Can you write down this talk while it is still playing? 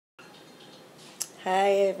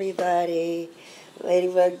Hi everybody,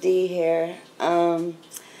 Ladybug D here. I'm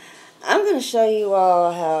going to show you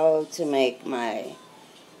all how to make my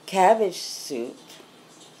cabbage soup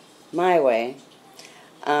my way.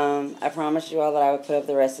 I promised you all that I would put up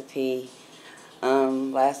the recipe.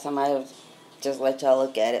 Last time I just let y'all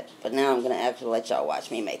look at it, but now I'm going to actually let y'all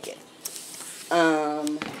watch me make it.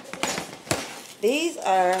 These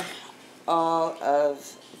are all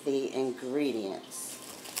of the ingredients.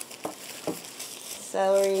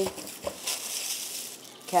 Celery,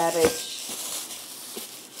 cabbage,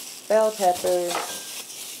 bell peppers,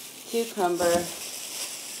 cucumber,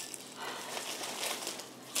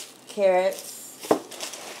 carrots,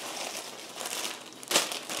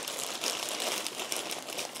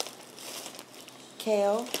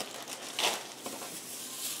 kale,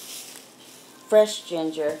 fresh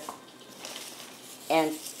ginger,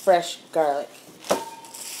 and fresh garlic.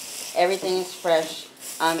 Everything is fresh.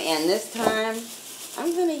 And this time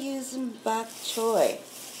I'm going to use some bok choy.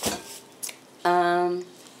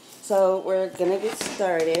 So we're going to get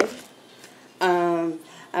started. I'm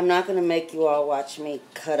not going to make you all watch me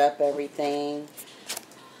cut up everything.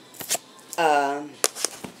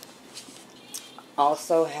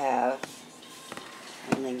 Also have,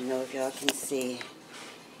 I don't even know if y'all can see,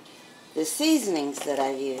 the seasonings that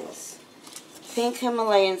I use. Pink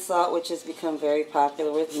Himalayan salt, which has become very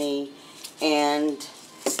popular with me, and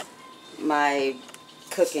my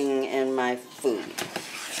cooking and my food.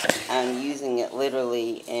 I'm using it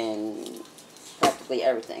literally in practically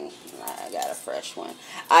everything. I got a fresh one.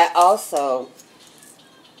 I also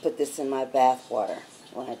put this in my bath water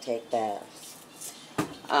when I take baths.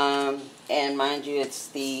 And mind you, it's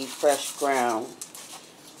the fresh ground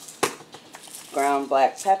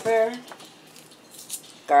black pepper,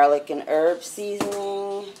 garlic and herb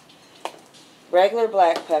seasoning, regular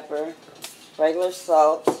black pepper, regular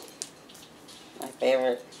salt, my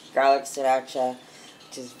favorite, garlic sriracha,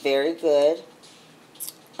 which is very good.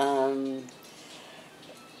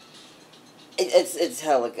 It's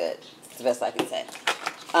hella good. It's the best I can say.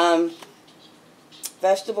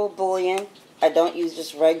 Vegetable bouillon. I don't use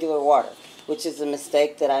just regular water, which is a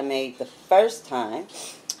mistake that I made the first time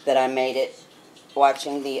that I made it.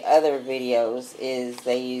 Watching the other videos is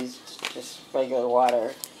they used just regular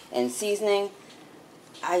water and seasoning.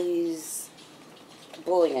 I use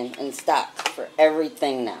bouillon and stock for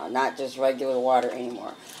everything now, not just regular water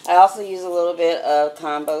anymore. I also use a little bit of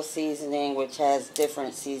combo seasoning, which has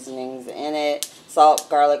different seasonings in it: salt,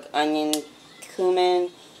 garlic, onion, cumin,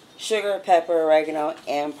 sugar, pepper, oregano,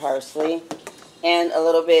 and parsley, and a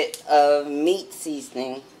little bit of meat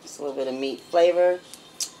seasoning, just a little bit of meat flavor,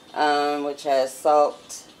 which has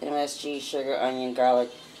salt, MSG, sugar, onion, garlic,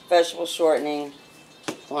 vegetable shortening,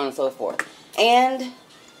 so on and so forth, and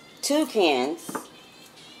 2 cans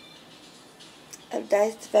of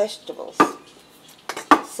diced vegetables.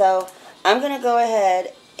 So I'm going to go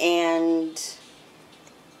ahead and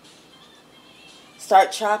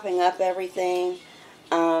start chopping up everything.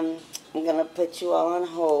 I'm going to put you all on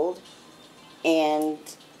hold, and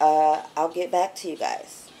I'll get back to you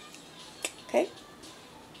guys. Okay?